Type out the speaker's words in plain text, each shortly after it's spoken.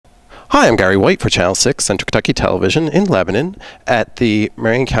Hi, I'm Gary White for Channel 6 Central Kentucky Television in Lebanon at the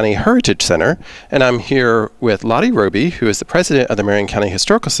Marion County Heritage Center, and I'm here with Lottie Roby, who is the president of the Marion County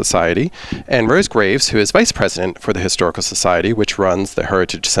Historical Society, and Rose Graves, who is vice president for the Historical Society, which runs the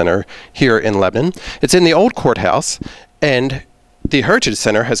Heritage Center here in Lebanon. It's in the old courthouse, and the Heritage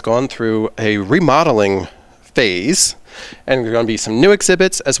Center has gone through a remodeling phase, and there are going to be some new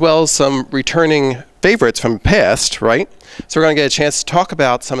exhibits as well as some returning favorites from the past, right? So we're going to get a chance to talk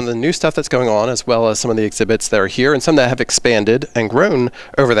about some of the new stuff that's going on, as well as some of the exhibits that are here and some that have expanded and grown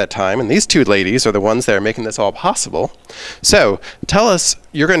over that time. And these two ladies are the ones that are making this all possible. So tell us,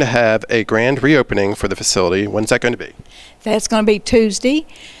 you're going to have a grand reopening for the facility. When's that going to be? That's going to be Tuesday,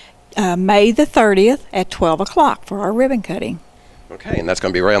 May the 30th at 12 o'clock for our ribbon cutting. Okay, and that's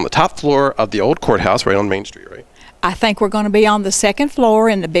going to be right on the top floor of the old courthouse, right on Main Street, right? I think we're going to be on the second floor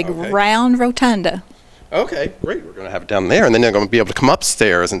in the big round rotunda. Okay, great. We're going to have it down there, and then they're going to be able to come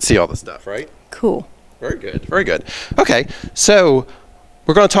upstairs and see all the stuff, right? Cool. Very good, very good. Okay, so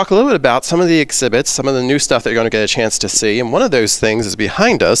we're going to talk a little bit about some of the exhibits, some of the new stuff that you're going to get a chance to see, and one of those things is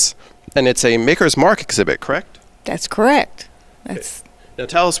behind us, and it's a Maker's Mark exhibit, correct? That's correct. That's. Okay. Now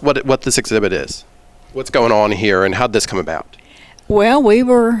tell us what this exhibit is. What's going on here, and how did this come about? Well, we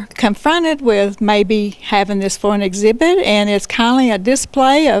were confronted with maybe having this for an exhibit, and it's kind of a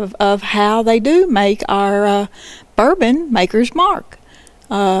display of how they do make our bourbon Maker's Mark.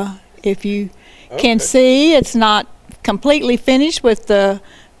 If you can see, it's not completely finished with the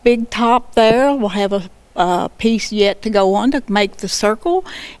big top there. We'll have a piece yet to go on to make the circle.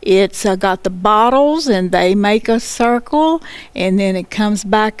 It's got the bottles, and they make a circle, and then it comes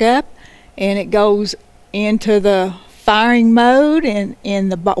back up, and it goes into the firing mode and in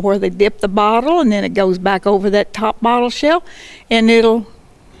the where they dip the bottle, and then it goes back over that top bottle shelf, and it'll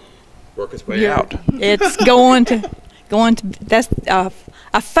work its way out. It's going to that's a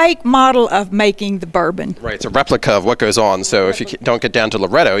fake model of making the bourbon. Right, it's a replica of what goes on. So if you don't get down to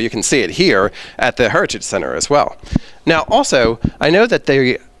Loretto, you can see it here at the Heritage Center as well. Now, also, I know that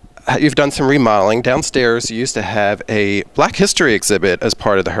you've done some remodeling. Downstairs, you used to have a Black History exhibit as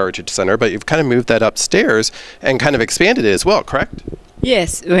part of the Heritage Center, but you've kind of moved that upstairs and kind of expanded it as well, correct?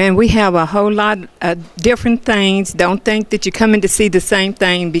 Yes, and we have a whole lot of different things. Don't think that you're coming to see the same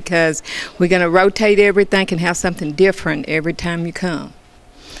thing, because we're going to rotate everything and have something different every time you come.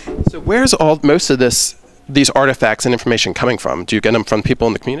 So where's most of these artifacts and information coming from? Do you get them from people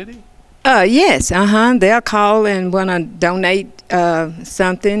in the community? Yes, they'll call and want to donate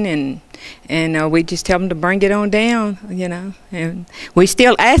something, and we just tell them to bring it on down, you know. And we're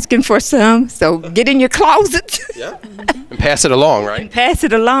still asking for some, so get in your closet. Yeah, and pass it along, right? And pass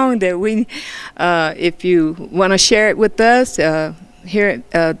it along. That we, if you want to share it with us here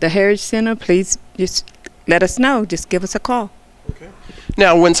at the Heritage Center, please just let us know. Just give us a call. Okay.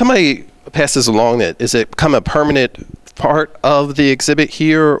 Now, when somebody passes along it, is it become a permanent part of the exhibit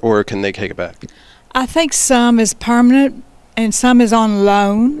here, or can they take it back? I think some is permanent and some is on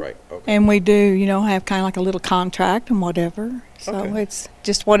loan. Right. Okay. And we do, have kind of like a little contract and whatever. So it's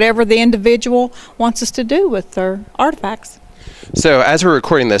just whatever the individual wants us to do with their artifacts. So as we're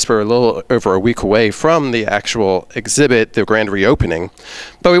recording this, we're a little over a week away from the actual exhibit, the grand reopening.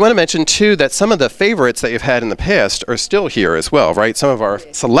 But we want to mention, too, that some of the favorites that you've had in the past are still here as well, right? Some of our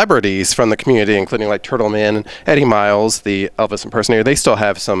celebrities from the community, including like Turtle Man and Eddie Miles, the Elvis impersonator, they still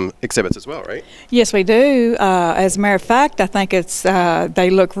have some exhibits as well, right? Yes, we do. As a matter of fact, I think they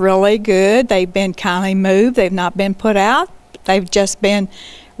look really good. They've been kindly moved. They've not been put out. They've just been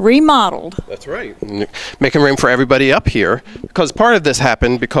remodeled. That's right. Making room for everybody up here, because part of this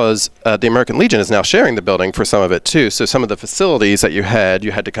happened because the American Legion is now sharing the building for some of it too. So some of the facilities that you had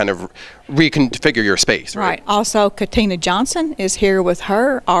to kind of reconfigure your space, right? Right. Also, Katina Johnson is here with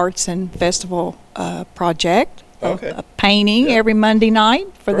her arts and festival project, a painting every Monday night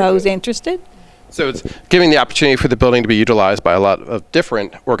for those interested. So it's giving the opportunity for the building to be utilized by a lot of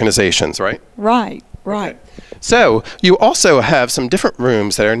different organizations, right? Right. Right. Okay. So you also have some different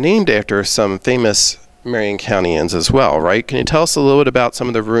rooms that are named after some famous Marion Countyans as well, right? Can you tell us a little bit about some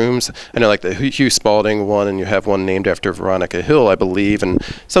of the rooms? I know like the Hugh Spalding one, and you have one named after Veronica Hill, I believe, and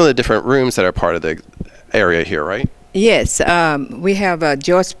some of the different rooms that are part of the area here, right? Yes, we have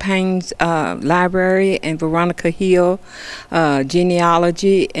Joyce Payne's library and Veronica Hill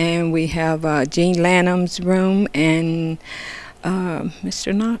genealogy, and we have Jean Lanham's room and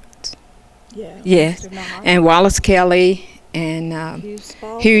Mr. Knox. Yes, and Wallace Kelly and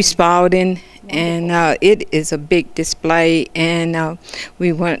Hugh Spalding, and it is a big display, and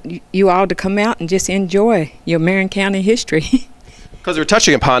we want you all to come out and just enjoy your Marion County history. Because we're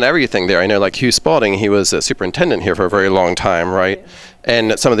touching upon everything there. I know, like Hugh Spalding, he was a superintendent here for a very long time, right?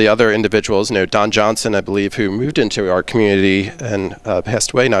 And some of the other individuals, Don Johnson, I believe, who moved into our community and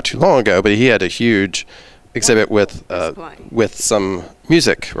passed away not too long ago, but he had a huge exhibit with some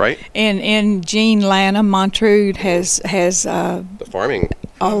music, right? And Jean Lanham Montrude has The farming.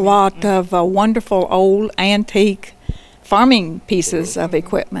 a lot of wonderful old antique farming pieces of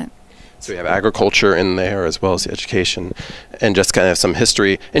equipment. So we have agriculture in there as well as the education and just kind of some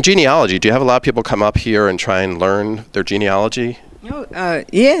history. And genealogy, do you have a lot of people come up here and try and learn their genealogy?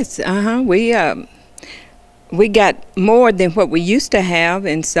 Yes, we got more than what we used to have,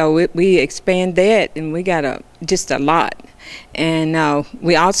 and so we expand that, and we got just a lot. And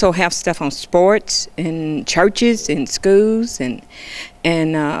we also have stuff on sports and churches and schools and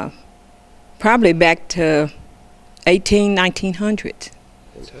probably back to 1900s.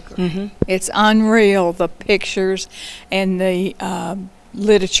 It's unreal, the pictures and the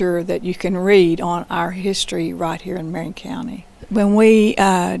literature that you can read on our history right here in Marion County. When we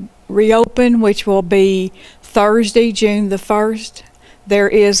reopen, which will be Thursday, June the 1st, there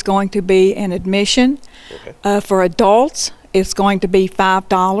is going to be an admission. For adults, it's going to be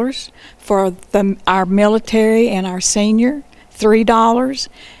 $5. For our military and our senior, $3.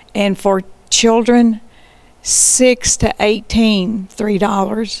 And for children 6 to 18,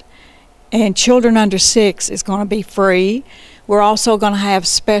 $3. And children under 6 is going to be free. We're also going to have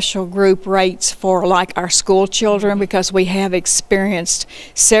special group rates for like our school children, because we have experienced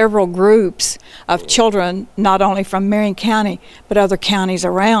several groups of children, not only from Marion County, but other counties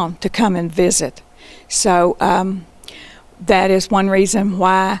around, to come and visit. So that is one reason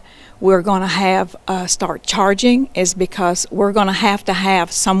why we're going to have start charging, is because we're going to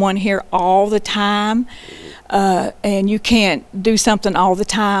have someone here all the time. And you can't do something all the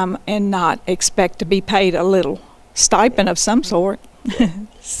time and not expect to be paid a little stipend of some sort.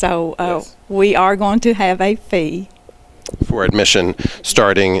 So we are going to have a fee. For admission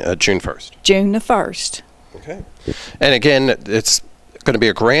starting June 1st. June the 1st. Okay. And again, it's going to be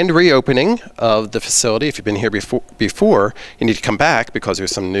a grand reopening of the facility. If you've been here before, you need to come back because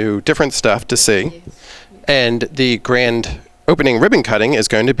there's some new, different stuff to see. Yes. And the grand opening ribbon cutting is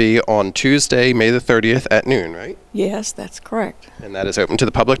going to be on Tuesday, May the 30th at noon, right? Yes, that's correct. And that is open to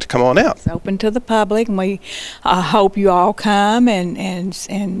the public to come on out. It's open to the public, and we hope you all come and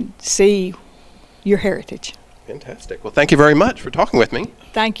see your heritage. Fantastic. Well, thank you very much for talking with me.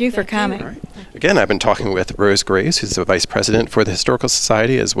 Thank you for coming. All right. Again, I've been talking with Rose Graves, who's the Vice President for the Historical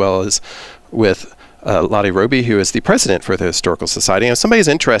Society, as well as with Lottie Roby, who is the President for the Historical Society. And if somebody's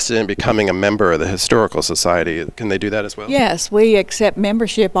interested in becoming a member of the Historical Society, can they do that as well? Yes, we accept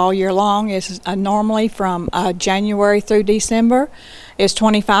membership all year long. It's normally from January through December. It's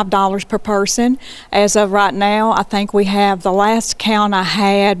 $25 per person. As of right now, I think we have, the last count I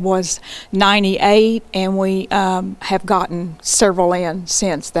had was 98, and we have gotten several in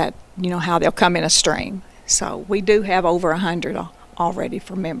since that, you know how they'll come in a stream. So we do have over 100 already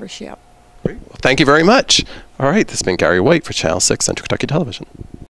for membership. Great. Well, thank you very much. All right, this has been Gary White for Channel 6 Central Kentucky Television.